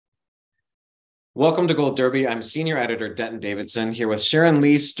Welcome to Gold Derby. I'm senior editor Denton Davidson here with Sharon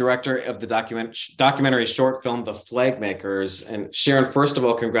Liese, director of the documentary short film The Flagmakers. And Sharon, first of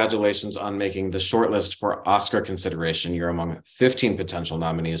all, congratulations on making the shortlist for Oscar consideration. You're among 15 potential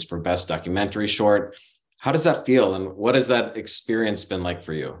nominees for Best Documentary Short. How does that feel, and what has that experience been like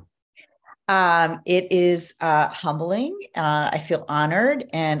for you? It is humbling. I feel honored,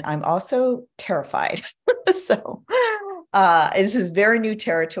 and I'm also terrified. So this is very new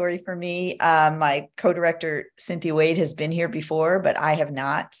territory for me. My co-director, Cynthia Wade, has been here before, but I have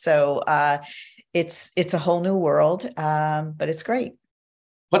not. So it's a whole new world, but it's great.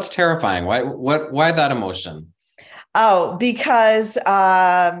 What's terrifying? Why that emotion? Oh, because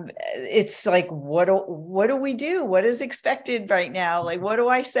it's like, what do we do? What is expected right now? Like, what do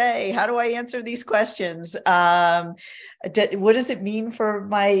I say? How do I answer these questions? What does it mean for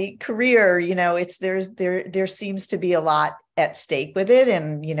my career? There seems to be a lot at stake with it,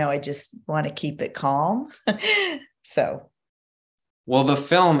 and I just want to keep it calm. So. Well, the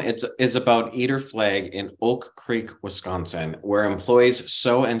film is about Eater Flag in Oak Creek, Wisconsin, where employees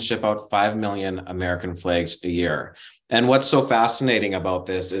sew and ship out 5 million American flags a year. And what's so fascinating about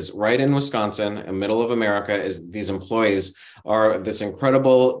this is right in Wisconsin, in the middle of America, is these employees are this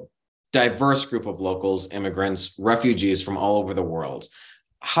incredible, diverse group of locals, immigrants, refugees from all over the world.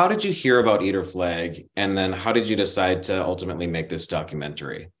 How did you hear about Eater Flag? And then how did you decide to ultimately make this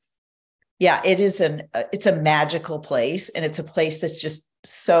documentary? Yeah, it's a magical place, and it's a place that's just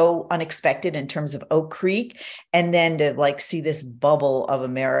so unexpected in terms of Oak Creek, and then to see this bubble of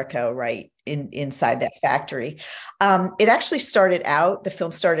America right inside that factory. The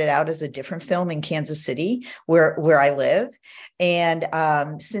film started out as a different film in Kansas City, where I live. And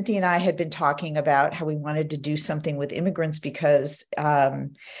Cynthia and I had been talking about how we wanted to do something with immigrants because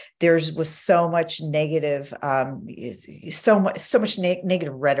there was so much negative,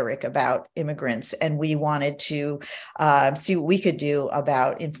 negative rhetoric about immigrants, and we wanted to see what we could do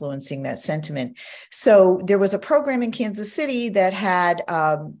about influencing that sentiment. So there was a program in Kansas City that had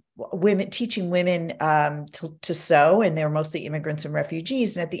teaching women to sew, and they were mostly immigrants and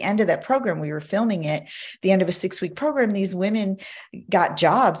refugees. And at the end of that program, we were filming it. The end of a 6-week program, these women got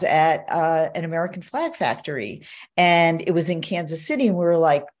jobs at an American flag factory, and it was in Kansas City. And we were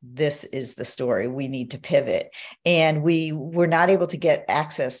like, "This is the story. We need to pivot." And we were not able to get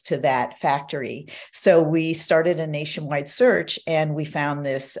access to that factory, so we started a nationwide search, and we found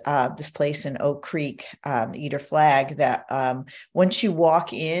this place in Oak Creek, Eater Flag, that once you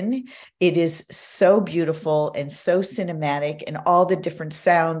walk in, it is so beautiful and so cinematic, and all the different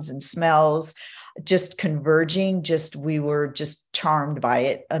sounds and smells just converging. We were just charmed by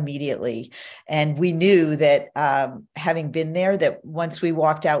it immediately. And we knew that having been there, that once we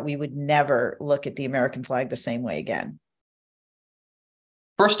walked out, we would never look at the American flag the same way again.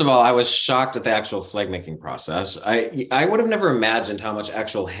 First of all, I was shocked at the actual flag making process. I would have never imagined how much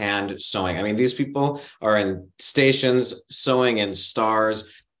actual hand sewing. I mean, these people are in stations sewing in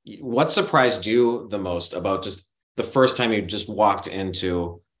stars. What surprised you the most about just the first time you just walked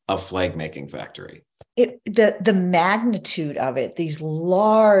into a flag making factory? The magnitude of it, these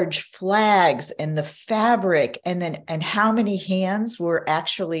large flags, and the fabric, and how many hands were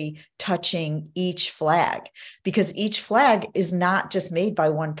actually touching each flag, because each flag is not just made by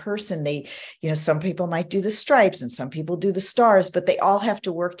one person. Some people might do the stripes and some people do the stars, but they all have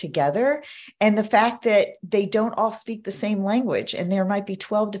to work together. And the fact that they don't all speak the same language, and there might be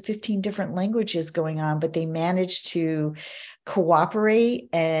 12 to 15 different languages going on, but they manage to cooperate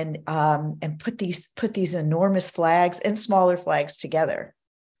and put these enormous flags and smaller flags together.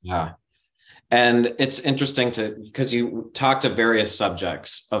 Yeah. And it's interesting because you talk to various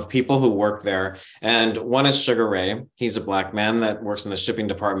subjects of people who work there. And one is Sugar Ray. He's a Black man that works in the shipping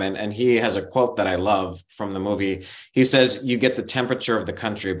department. And he has a quote that I love from the movie. He says, "You get the temperature of the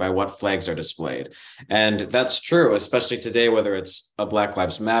country by what flags are displayed." And that's true, especially today, whether it's a Black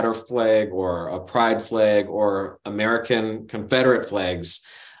Lives Matter flag or a Pride flag or American Confederate flags.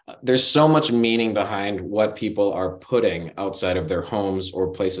 There's so much meaning behind what people are putting outside of their homes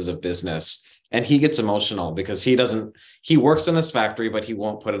or places of business. And he gets emotional because he works in this factory, but he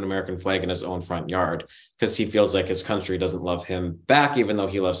won't put an American flag in his own front yard because he feels like his country doesn't love him back, even though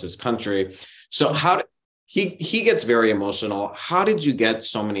he loves his country. So he gets very emotional. How did you get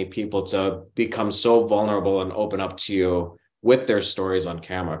so many people to become so vulnerable and open up to you with their stories on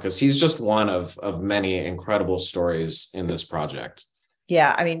camera? Because he's just one of many incredible stories in this project.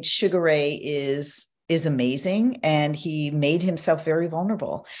 Yeah, I mean, Sugar Ray is is amazing, and he made himself very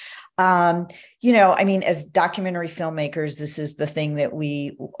vulnerable. I mean, as documentary filmmakers, this is the thing that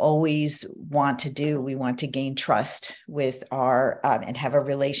we always want to do. We want to gain trust with our and have a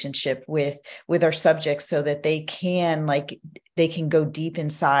relationship with our subjects, so that they can go deep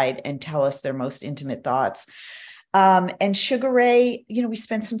inside and tell us their most intimate thoughts. And Sugar Ray, we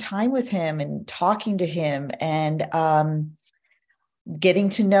spent some time with him and talking to him, and getting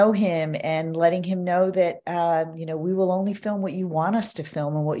to know him and letting him know that, we will only film what you want us to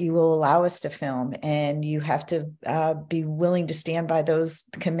film and what you will allow us to film. And you have to be willing to stand by those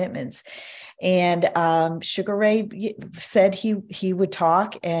commitments. And Sugar Ray said he would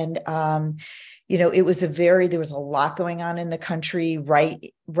talk. And, there was a lot going on in the country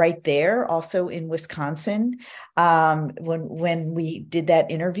right there, also in Wisconsin, when we did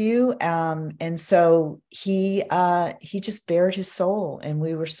that interview. And so he just bared his soul, and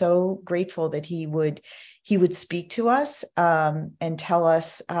we were so grateful that he would speak to us, and tell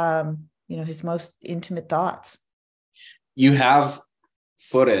us, his most intimate thoughts. You have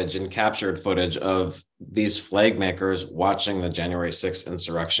footage and captured footage of these flag makers watching the January 6th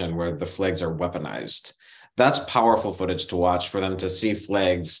insurrection, where the flags are weaponized. That's powerful footage to watch, for them to see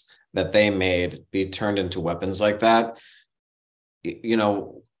flags that they made be turned into weapons like that.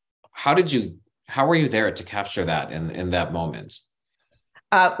 How were you there to capture that in that moment?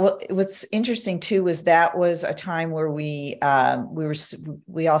 Well, what's interesting too was that was a time where we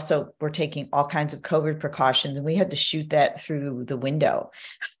also were taking all kinds of COVID precautions, and we had to shoot that through the window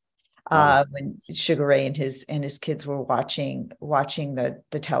when Sugar Ray and his kids were watching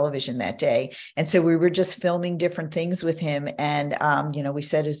the television that day. And so we were just filming different things with him, and we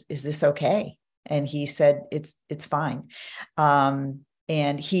said, "Is this okay?" And he said, "It's fine."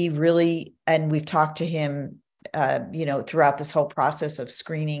 And he really, and we've talked to him throughout this whole process of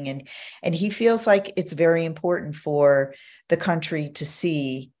screening, and he feels like it's very important for the country to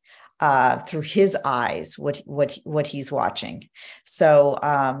see through his eyes what he's watching. So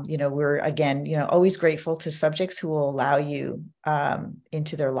we're again always grateful to subjects who will allow you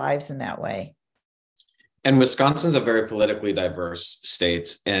into their lives in that way. And Wisconsin's a very politically diverse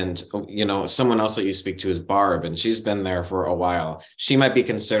state. And, someone else that you speak to is Barb, and she's been there for a while. She might be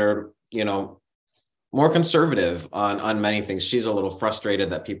considered, more conservative on many things. She's a little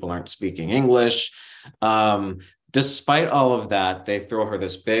frustrated that people aren't speaking English. Despite all of that, they throw her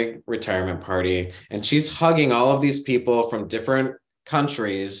this big retirement party, and she's hugging all of these people from different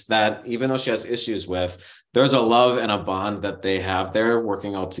countries that, even though she has issues with, there's a love and a bond that they have there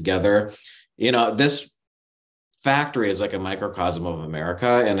working all together. This factory is like a microcosm of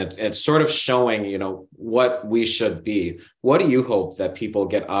America, and it's sort of showing, what we should be. What do you hope that people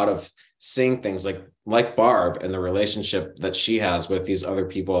get out of seeing things like Barb and the relationship that she has with these other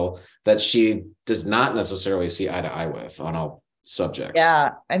people that she does not necessarily see eye to eye with on all subjects?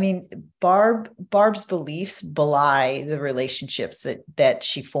 Yeah, I mean, Barb's beliefs belie the relationships that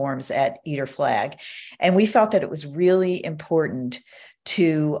she forms at Eat Her Flag, and we felt that it was really important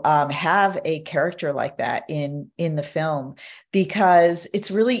to have a character like that in the film, because it's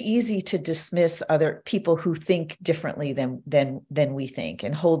really easy to dismiss other people who think differently than we think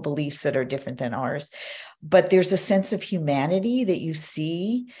and hold beliefs that are different than ours. But there's a sense of humanity that you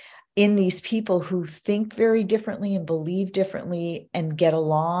see in these people who think very differently and believe differently and get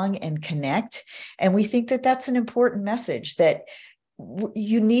along and connect. And we think that that's an important message, that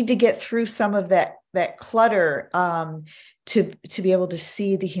you need to get through some of that clutter to be able to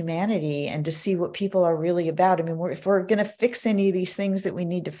see the humanity and to see what people are really about. I mean, if we're going to fix any of these things that we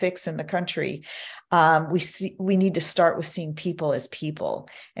need to fix in the country, we need to start with seeing people as people,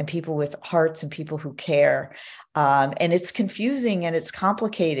 and people with hearts, and people who care. And it's confusing and it's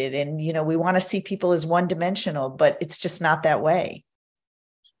complicated, and we want to see people as one-dimensional, but it's just not that way.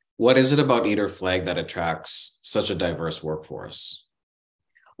 What is it about Eat Her Flag that attracts such a diverse workforce?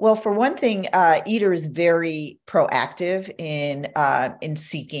 Well, for one thing, Eater is very proactive in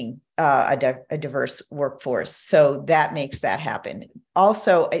seeking a diverse workforce, so that makes that happen.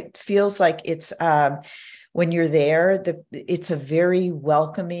 Also, it feels like it's when you're there, it's a very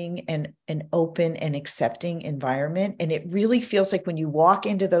welcoming and an open and accepting environment, and it really feels like when you walk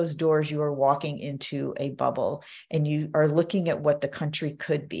into those doors, you are walking into a bubble, and you are looking at what the country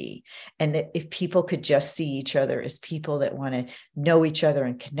could be, and that if people could just see each other as people that want to know each other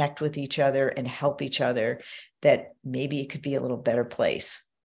and connect with each other and help each other, that maybe it could be a little better place.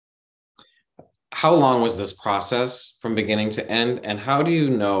 How long was this process from beginning to end? And how do you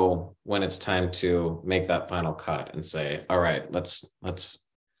know when it's time to make that final cut and say, all right, let's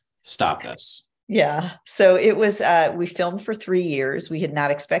stop this? Yeah. So it was, we filmed for 3 years. We had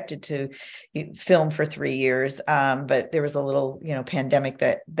not expected to film for 3 years. But there was a little, pandemic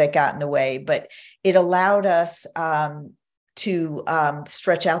that got in the way, but it allowed us, to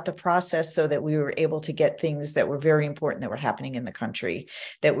stretch out the process so that we were able to get things that were very important that were happening in the country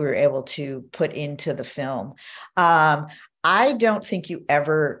that we were able to put into the film. I don't think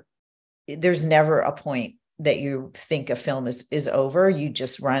there's never a point that you think a film is over. You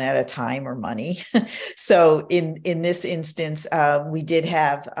just run out of time or money. So in this instance, we did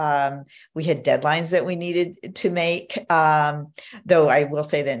have we had deadlines that we needed to make. Though I will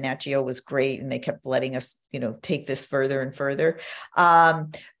say that Nat Geo was great, and they kept letting us, take this further and further.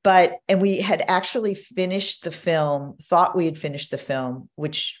 And we had actually finished the film, thought we had finished the film,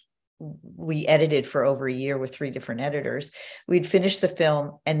 which we edited for over a year with 3 different editors. We'd finished the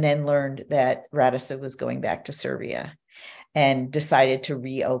film and then learned that Radica was going back to Serbia, and decided to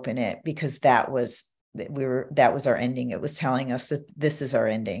reopen it because that was our ending. It was telling us that this is our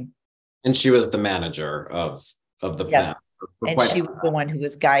ending. And she was the manager of the Yes. plan. And she was the one who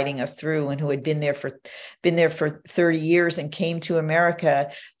was guiding us through, and who had been there for 30 years and came to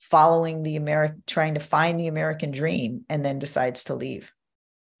America following trying to find the American dream, and then decides to leave.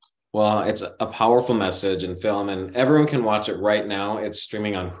 Well, it's a powerful message in film, and everyone can watch it right now. It's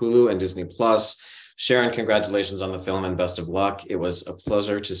streaming on Hulu and Disney Plus. Sharon, congratulations on the film and best of luck. It was a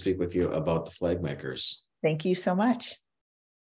pleasure to speak with you about the Flagmakers. Thank you so much.